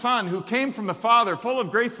only Son who came from the Father, full of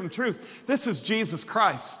grace and truth. This is Jesus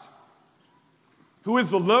Christ, who is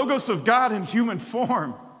the Logos of God in human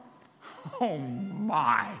form. Oh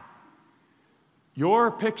my. Your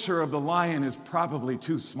picture of the lion is probably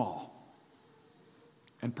too small.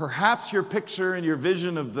 And perhaps your picture and your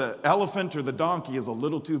vision of the elephant or the donkey is a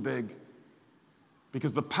little too big.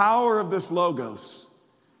 Because the power of this Logos,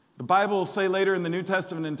 the Bible will say later in the New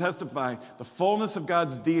Testament and testify, the fullness of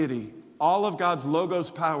God's deity, all of God's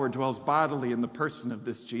Logos power dwells bodily in the person of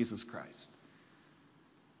this Jesus Christ.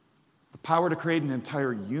 The power to create an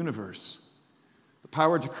entire universe. The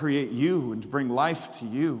power to create you and to bring life to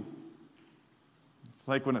you. It's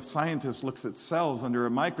like when a scientist looks at cells under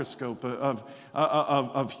a microscope of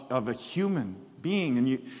a human being, and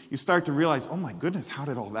you start to realize, oh my goodness, how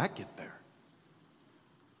did all that get there?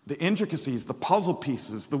 The intricacies, the puzzle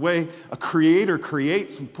pieces, the way a creator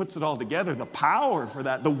creates and puts it all together, the power for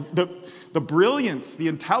that, the brilliance, the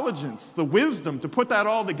intelligence, the wisdom to put that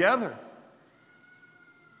all together.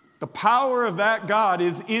 The power of that God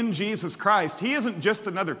is in Jesus Christ. He isn't just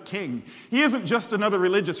another king. He isn't just another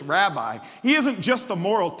religious rabbi. He isn't just a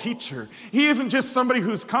moral teacher. He isn't just somebody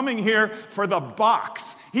who's coming here for the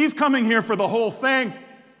box. He's coming here for the whole thing.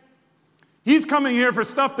 He's coming here for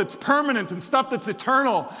stuff that's permanent and stuff that's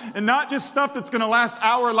eternal, and not just stuff that's going to last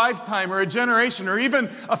our lifetime or a generation or even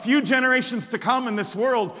a few generations to come in this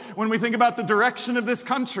world when we think about the direction of this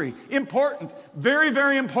country. Important, very,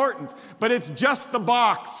 very important, but it's just the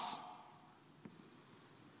box.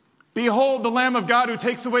 Behold the Lamb of God who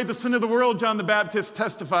takes away the sin of the world, John the Baptist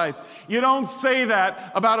testifies. You don't say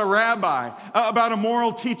that about a rabbi, about a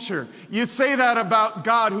moral teacher. You say that about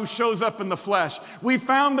God who shows up in the flesh. We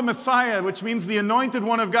found the Messiah, which means the anointed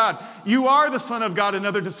one of God. You are the Son of God,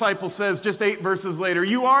 another disciple says just 8 verses later.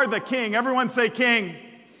 You are the King. Everyone say King.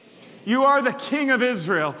 You are the King of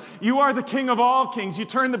Israel. You are the King of all kings. You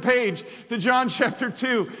turn the page to John chapter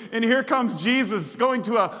 2, and here comes Jesus going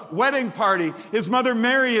to a wedding party. His mother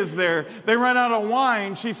Mary is there. They run out of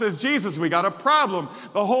wine. She says, Jesus, we got a problem.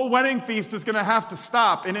 The whole wedding feast is going to have to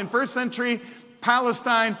stop. And in first century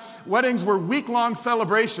Palestine, weddings were week-long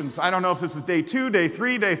celebrations. I don't know if this is day 2, day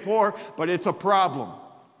 3, day 4, but it's a problem.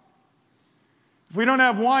 If we don't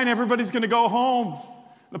have wine, everybody's going to go home.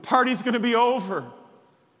 The party's going to be over.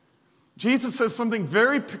 Jesus says something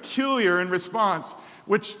very peculiar in response,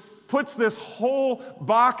 which puts this whole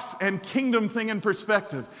box and kingdom thing in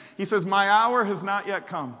perspective. He says, my hour has not yet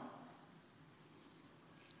come.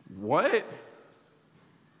 What?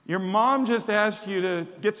 Your mom just asked you to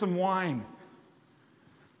get some wine.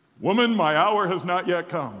 Woman, my hour has not yet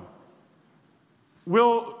come.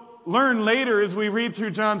 Will learn later as we read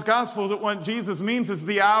through John's gospel that what Jesus means is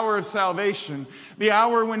the hour of salvation, the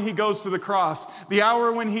hour when he goes to the cross, the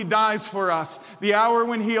hour when he dies for us, the hour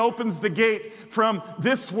when he opens the gate from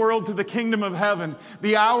this world to the kingdom of heaven,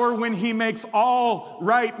 the hour when he makes all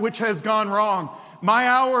right which has gone wrong. My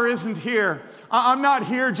hour isn't here. I'm not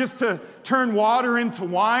here just to turn water into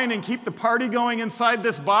wine and keep the party going inside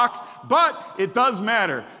this box, but it does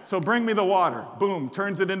matter. So bring me the water. Boom,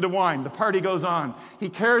 turns it into wine. The party goes on. He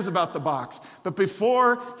cares about the box. But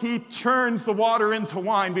before he turns the water into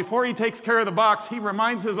wine, before he takes care of the box, he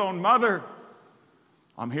reminds his own mother,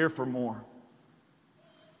 I'm here for more.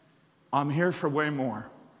 I'm here for way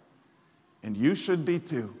more. And you should be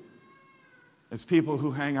too, as people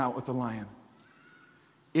who hang out with the Lion.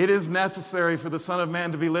 It is necessary for the Son of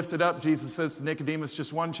Man to be lifted up, Jesus says to Nicodemus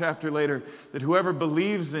just one chapter later, that whoever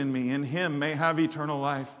believes in me, in him, may have eternal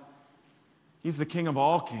life. He's the King of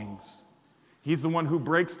all kings. He's the one who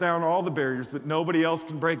breaks down all the barriers that nobody else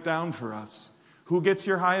can break down for us. Who gets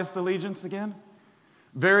your highest allegiance again?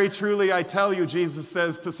 Very truly, I tell you, Jesus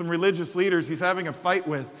says to some religious leaders he's having a fight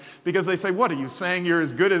with, because they say, what are you saying? You're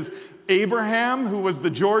as good as Abraham, who was the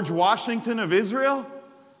George Washington of Israel?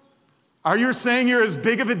 Are you saying you're as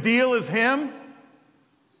big of a deal as him?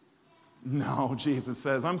 No, Jesus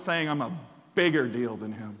says, I'm saying I'm a bigger deal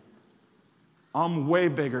than him. I'm way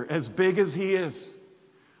bigger, as big as he is.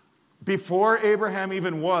 Before Abraham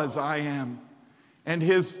even was, I am. And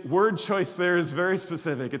his word choice there is very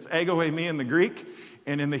specific. It's ego eimi in the Greek,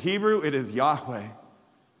 and in the Hebrew, it is Yahweh.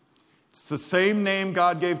 It's the same name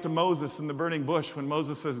God gave to Moses in the burning bush when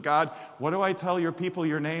Moses says, God, what do I tell your people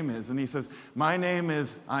your name is? And he says, my name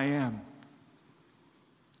is I am.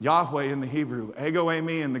 Yahweh in the Hebrew, ego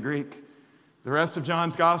eimi in the Greek. The rest of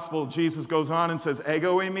John's gospel, Jesus goes on and says,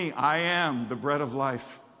 ego eimi, I am the bread of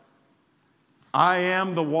life. I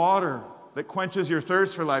am the water that quenches your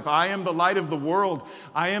thirst for life. I am the light of the world.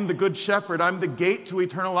 I am the good shepherd. I'm the gate to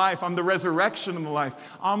eternal life. I'm the resurrection and the life.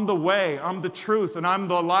 I'm the way, I'm the truth, and I'm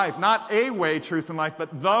the life. Not a way, truth, and life,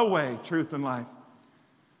 but the way, truth, and life.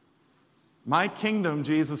 My kingdom,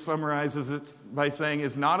 Jesus summarizes it by saying,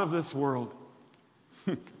 is not of this world.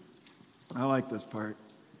 I like this part.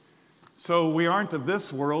 So we aren't of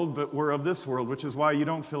this world, but we're of this world, which is why you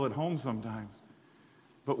don't feel at home sometimes.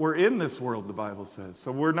 But we're in this world, the Bible says.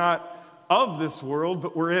 So we're not of this world,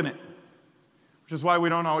 but we're in it, which is why we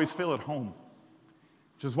don't always feel at home,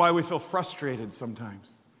 which is why we feel frustrated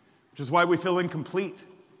sometimes, which is why we feel incomplete,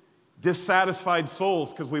 dissatisfied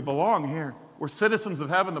souls, because we belong here. We're citizens of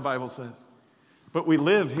heaven, the Bible says, but we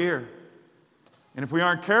live here. And if we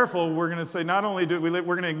aren't careful, we're going to say, not only do we live,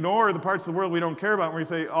 we're going to ignore the parts of the world we don't care about, and we're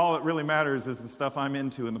going to say, all that really matters is the stuff I'm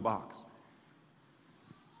into in the box.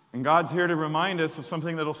 And God's here to remind us of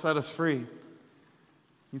something that'll set us free.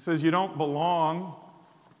 He says, you don't belong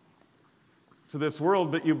to this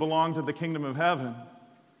world, but you belong to the kingdom of heaven.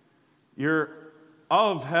 You're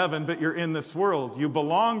of heaven, but you're in this world. You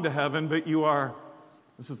belong to heaven, but you are,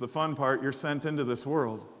 this is the fun part, you're sent into this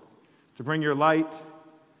world to bring your light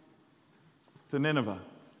to Nineveh,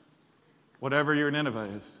 whatever your Nineveh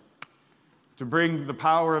is, to bring the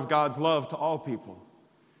power of God's love to all people,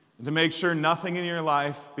 and to make sure nothing in your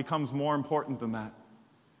life becomes more important than that.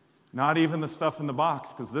 Not even the stuff in the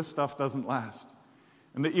box, because this stuff doesn't last.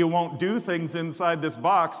 And that you won't do things inside this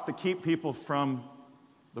box to keep people from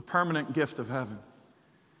the permanent gift of heaven.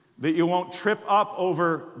 That you won't trip up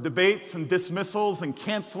over debates and dismissals and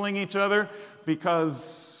canceling each other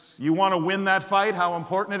because you want to win that fight, how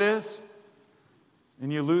important it is,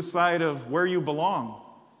 and you lose sight of where you belong.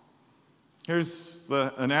 Here's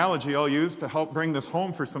the analogy I'll use to help bring this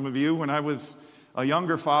home for some of you. When I was a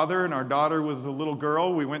younger father and our daughter was a little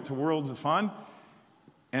girl, we went to Worlds of Fun,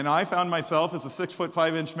 and I found myself as a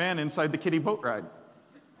 6'5" man inside the kiddie boat ride.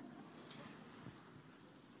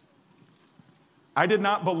 I did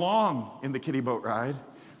not belong in the kiddie boat ride,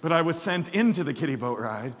 but I was sent into the kiddie boat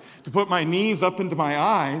ride to put my knees up into my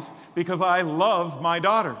eyes because I love my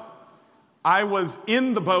daughter. I was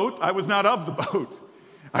in the boat, I was not of the boat.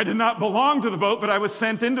 I did not belong to the boat, but I was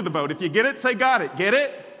sent into the boat. If you get it, say got it. Get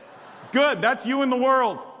it? Good, that's you in the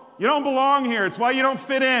world. You don't belong here. It's why you don't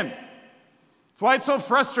fit in. It's why it's so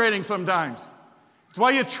frustrating sometimes. It's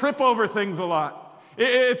why you trip over things a lot.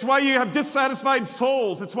 It's why you have dissatisfied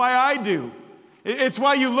souls. It's why I do. It's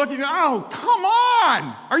why you look and you go, oh, come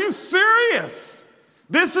on. Are you serious?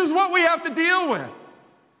 This is what we have to deal with.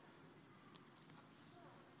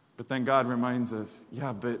 But then God reminds us,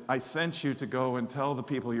 yeah, but I sent you to go and tell the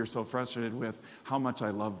people you're so frustrated with how much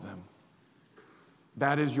I love them.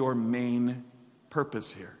 That is your main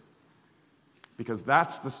purpose here. Because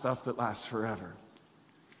that's the stuff that lasts forever.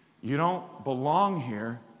 You don't belong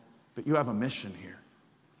here but you have a mission here.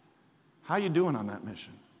 How are you doing on that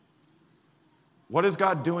mission? What is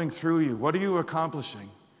God doing through you? What are you accomplishing?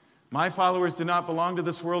 My followers do not belong to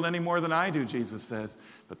this world any more than I do, Jesus says.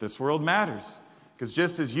 But this world matters. Because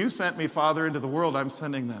just as you sent me, Father, into the world, I'm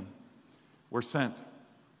sending them. We're sent.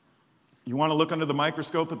 You want to look under the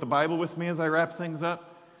microscope at the Bible with me as I wrap things up?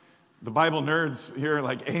 The Bible nerds here are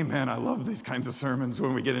like, amen, I love these kinds of sermons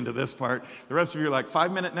when we get into this part. The rest of you are like,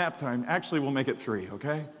 5-minute nap time. Actually, we'll make it 3,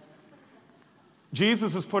 okay?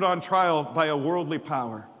 Jesus is put on trial by a worldly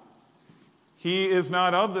power. He is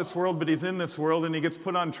not of this world, but he's in this world, and he gets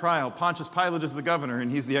put on trial. Pontius Pilate is the governor,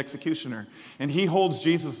 and he's the executioner. And he holds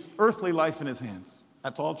Jesus' earthly life in his hands.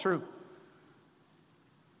 That's all true.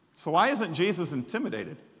 So why isn't Jesus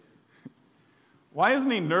intimidated? Why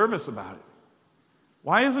isn't he nervous about it?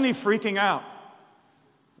 Why isn't he freaking out?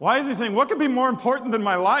 Why is he saying, what could be more important than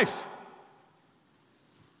my life?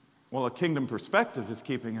 Well, a kingdom perspective is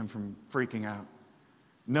keeping him from freaking out.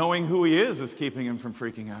 Knowing who he is keeping him from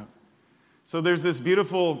freaking out. So there's this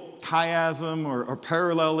beautiful chiasm or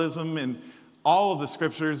parallelism in all of the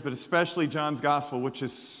scriptures, but especially John's gospel, which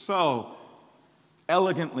is so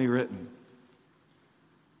elegantly written.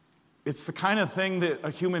 It's the kind of thing that a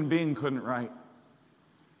human being couldn't write.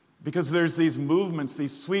 Because there's these movements,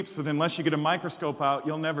 these sweeps that unless you get a microscope out,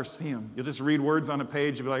 you'll never see them. You'll just read words on a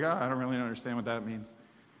page, you'll be like, I don't really understand what that means.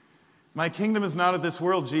 My kingdom is not of this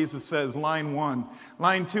world, Jesus says, line 1.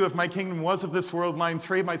 Line 2, if my kingdom was of this world. Line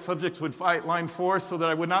 3, my subjects would fight. Line 4, so that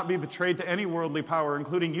I would not be betrayed to any worldly power,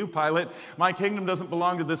 including you, Pilate. My kingdom doesn't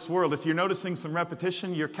belong to this world. If you're noticing some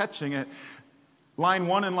repetition, you're catching it. Line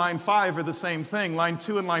 1 and line 5 are the same thing. Line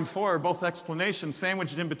 2 and line 4 are both explanations.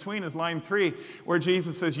 Sandwiched in between is line 3, where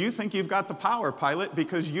Jesus says, you think you've got the power, Pilate,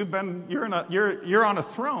 because you're on a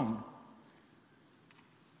throne.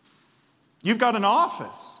 You've got an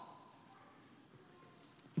office.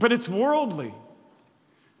 But it's worldly.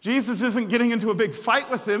 Jesus isn't getting into a big fight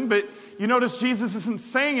with him, but you notice Jesus isn't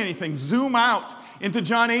saying anything. Zoom out into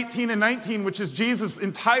John 18 and 19, which is Jesus'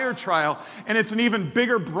 entire trial, and it's an even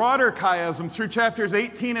bigger, broader chiasm through chapters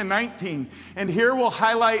 18 and 19. And here we'll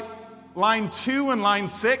highlight line 2 and line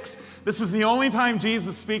 6. This is the only time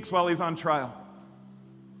Jesus speaks while he's on trial.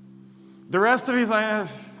 The rest of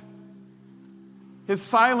his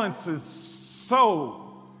silence is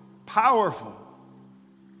so powerful.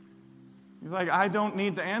 He's like, I don't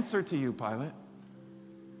need to answer to you, Pilate.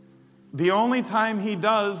 The only time he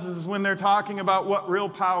does is when they're talking about what real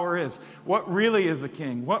power is, what really is a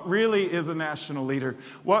king, what really is a national leader,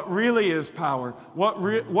 what really is power,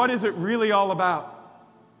 what is it really all about?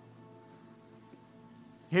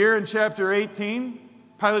 Here in chapter 18,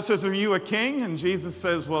 Pilate says, are you a king? And Jesus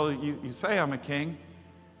says, well, you say I'm a king.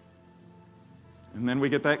 And then we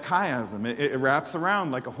get that chiasm. It wraps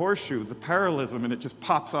around like a horseshoe, the parallelism, and it just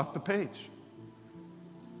pops off the page.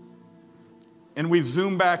 And we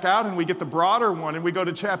zoom back out and we get the broader one, and we go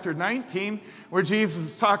to chapter 19 where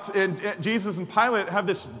Jesus talks, and Jesus and Pilate have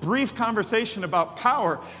this brief conversation about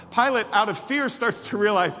power. Pilate, out of fear, starts to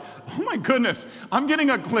realize, oh my goodness, I'm getting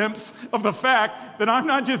a glimpse of the fact that I'm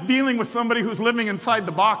not just dealing with somebody who's living inside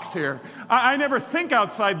the box here. I never think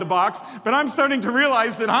outside the box, but I'm starting to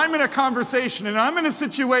realize that I'm in a conversation and I'm in a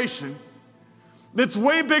situation that's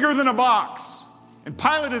way bigger than a box. And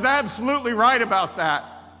Pilate is absolutely right about that.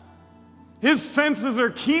 His senses are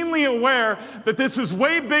keenly aware that this is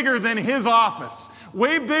way bigger than his office,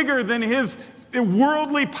 way bigger than his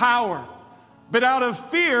worldly power. But out of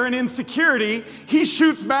fear and insecurity, he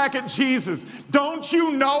shoots back at Jesus. Don't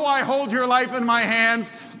you know I hold your life in my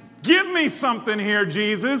hands? Give me something here,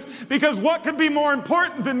 Jesus, because what could be more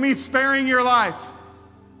important than me sparing your life?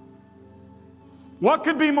 What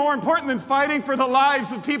could be more important than fighting for the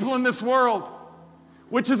lives of people in this world,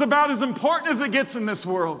 which is about as important as it gets in this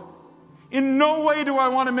world? In no way do I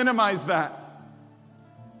want to minimize that.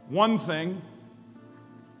 One thing,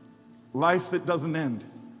 life that doesn't end.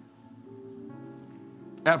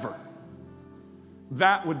 Ever.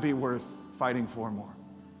 That would be worth fighting for more.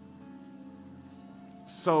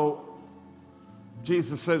 So,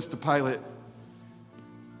 Jesus says to Pilate,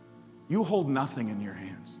 you hold nothing in your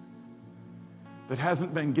hands that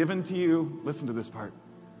hasn't been given to you, listen to this part,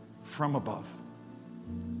 from above.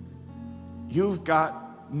 You've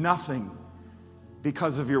got nothing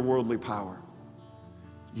because of your worldly power.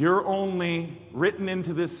 You're only written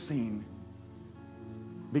into this scene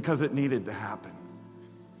because it needed to happen.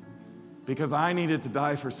 Because I needed to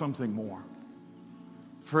die for something more.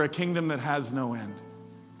 For a kingdom that has no end.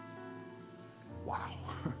 Wow.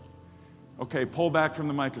 Okay, pull back from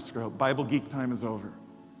the microscope. Bible geek time is over.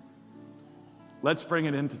 Let's bring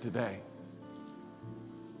it into today.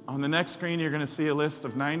 On the next screen, you're going to see a list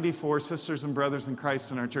of 94 sisters and brothers in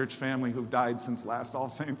Christ in our church family who've died since last All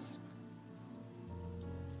Saints,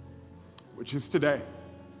 which is today.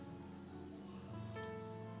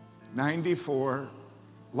 94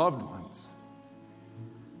 loved ones.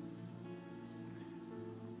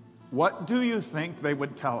 What do you think they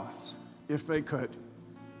would tell us, if they could,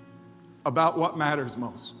 about what matters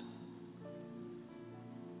most?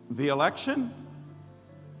 The election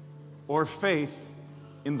or faith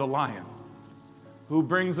in the Lion who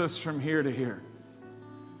brings us from here to here?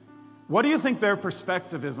 What do you think their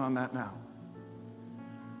perspective is on that now?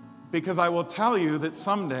 Because I will tell you that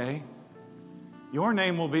someday your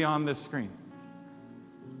name will be on this screen.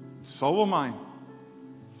 So will mine.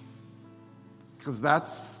 Because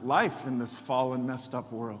that's life in this fallen, messed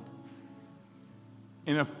up world.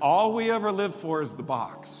 And if all we ever live for is the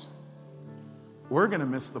box, we're going to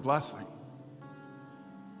miss the blessing.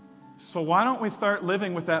 So why don't we start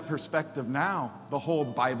living with that perspective now? The whole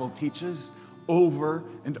Bible teaches over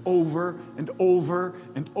and over and over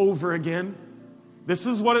and over again. This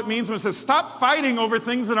is what it means when it says, stop fighting over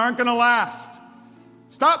things that aren't going to last.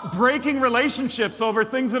 Stop breaking relationships over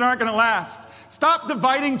things that aren't going to last. Stop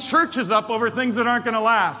dividing churches up over things that aren't going to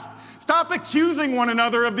last. Stop accusing one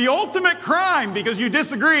another of the ultimate crime because you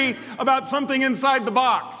disagree about something inside the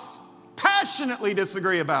box. Passionately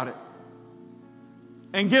disagree about it.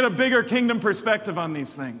 And get a bigger kingdom perspective on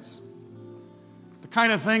these things. The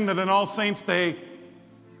kind of thing that an All Saints Day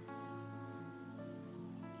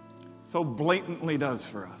so blatantly does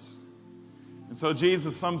for us. And so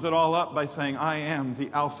Jesus sums it all up by saying, I am the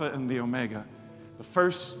Alpha and the Omega, the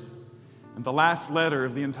first and the last letter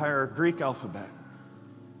of the entire Greek alphabet,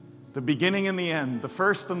 the beginning and the end, the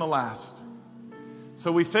first and the last.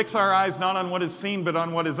 So we fix our eyes not on what is seen, but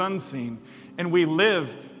on what is unseen. And we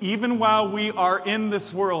live even while we are in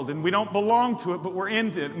this world, and we don't belong to it, but we're in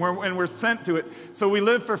it, and we're sent to it. So we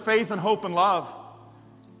live for faith and hope and love,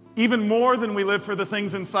 even more than we live for the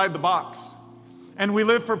things inside the box. And we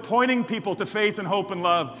live for pointing people to faith and hope and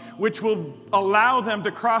love, which will allow them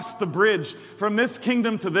to cross the bridge from this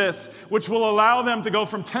kingdom to this, which will allow them to go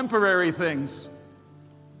from temporary things,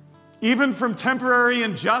 even from temporary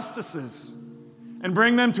injustices, and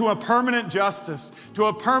bring them to a permanent justice, to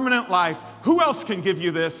a permanent life. Who else can give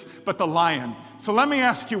you this but the Lion? So let me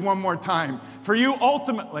ask you one more time. For you,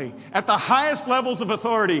 ultimately, at the highest levels of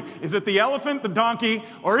authority, is it the elephant, the donkey,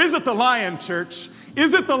 or is it the Lion, church?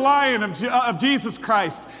 Is it the Lion of Jesus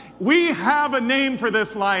Christ? We have a name for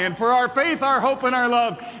this Lion, for our faith, our hope, and our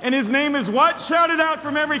love. And his name is what? Shout it out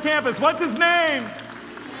from every campus. What's his name?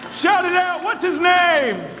 Shout it out. What's his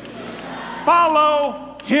name?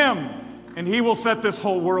 Follow him, and he will set this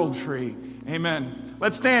whole world free. Amen.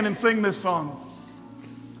 Let's stand and sing this song.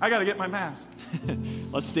 I got to get my mask.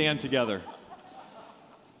 Let's stand together.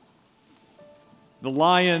 The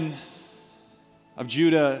Lion of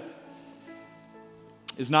Judah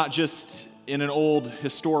is not just in an old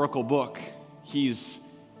historical book. He's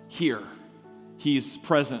here. He's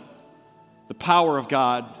present. The power of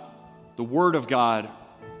God, the Word of God,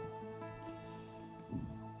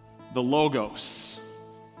 the Logos,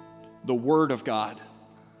 the Word of God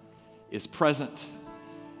is present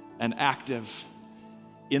and active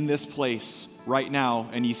in this place right now,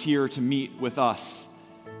 and he's here to meet with us.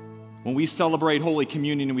 When we celebrate Holy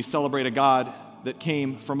Communion and we celebrate a God that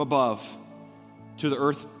came from above to the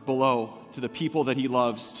earth below, to the people that he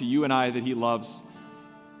loves, to you and I that he loves,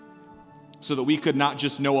 so that we could not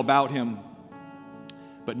just know about him,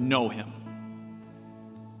 but know him.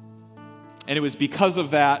 And it was because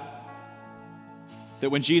of that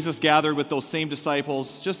when Jesus gathered with those same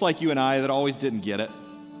disciples, just like you and I, that always didn't get it,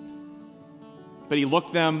 but he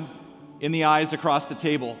looked them in the eyes across the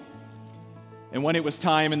table. And when it was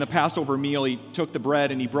time in the Passover meal, he took the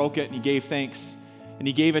bread and he broke it and he gave thanks. And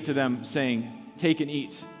he gave it to them saying, take and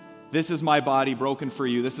eat. This is my body broken for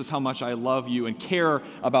you. This is how much I love you and care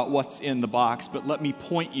about what's in the box. But let me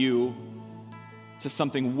point you to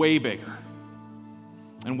something way bigger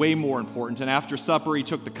and way more important. And after supper, he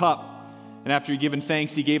took the cup. And after he'd given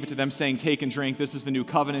thanks, he gave it to them saying, take and drink. This is the new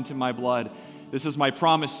covenant in my blood. This is my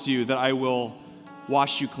promise to you that I will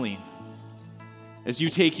wash you clean. As you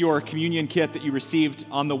take your communion kit that you received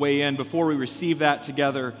on the way in, before we receive that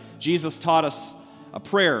together, Jesus taught us a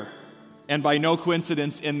prayer. And by no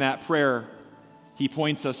coincidence in that prayer, he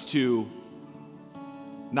points us to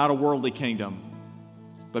not a worldly kingdom,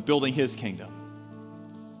 but building his kingdom.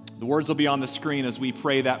 The words will be on the screen as we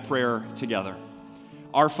pray that prayer together.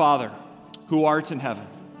 Our Father, who art in heaven,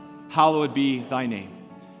 hallowed be thy name.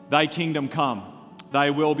 Thy kingdom come,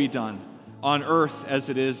 thy will be done, on earth as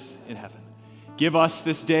it is in heaven. Give us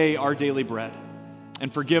this day our daily bread,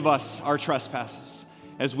 and forgive us our trespasses,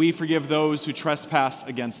 as we forgive those who trespass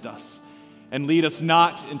against us. And lead us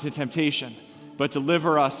not into temptation, but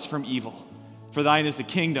deliver us from evil. For thine is the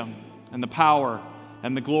kingdom, and the power,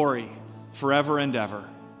 and the glory, forever and ever.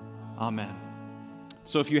 Amen.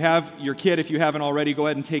 So if you have your kit, if you haven't already, go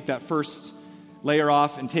ahead and take that first layer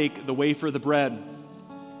off and take the wafer, the bread,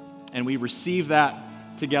 and we receive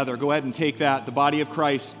that together. Go ahead and take that, the body of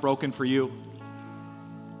Christ broken for you.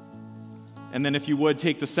 And then if you would,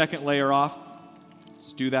 take the second layer off.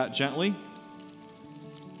 Let's do that gently.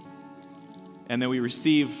 And then we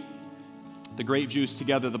receive the grape juice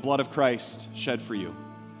together, the blood of Christ shed for you.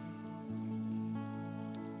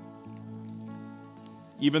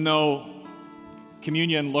 Even though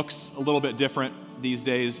communion looks a little bit different these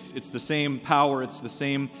days, it's the same power, it's the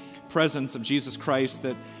same presence of Jesus Christ,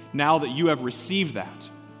 that now that you have received that,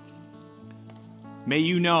 may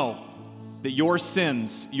you know that your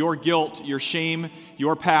sins, your guilt, your shame,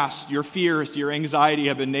 your past, your fears, your anxiety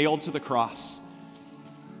have been nailed to the cross.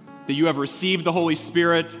 That you have received the Holy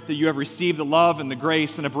Spirit, that you have received the love and the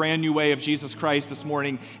grace and a brand new way of Jesus Christ this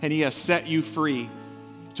morning, and He has set you free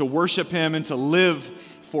to worship Him and to live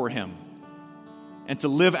for Him and to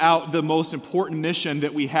live out the most important mission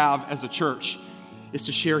that we have as a church, is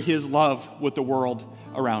to share His love with the world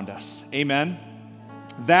around us. Amen?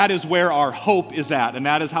 That is where our hope is at, and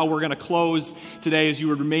that is how we're going to close today. As you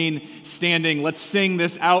would remain standing, let's sing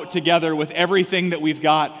this out together with everything that we've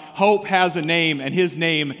got. Hope has a name, and His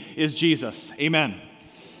name is Jesus. Amen.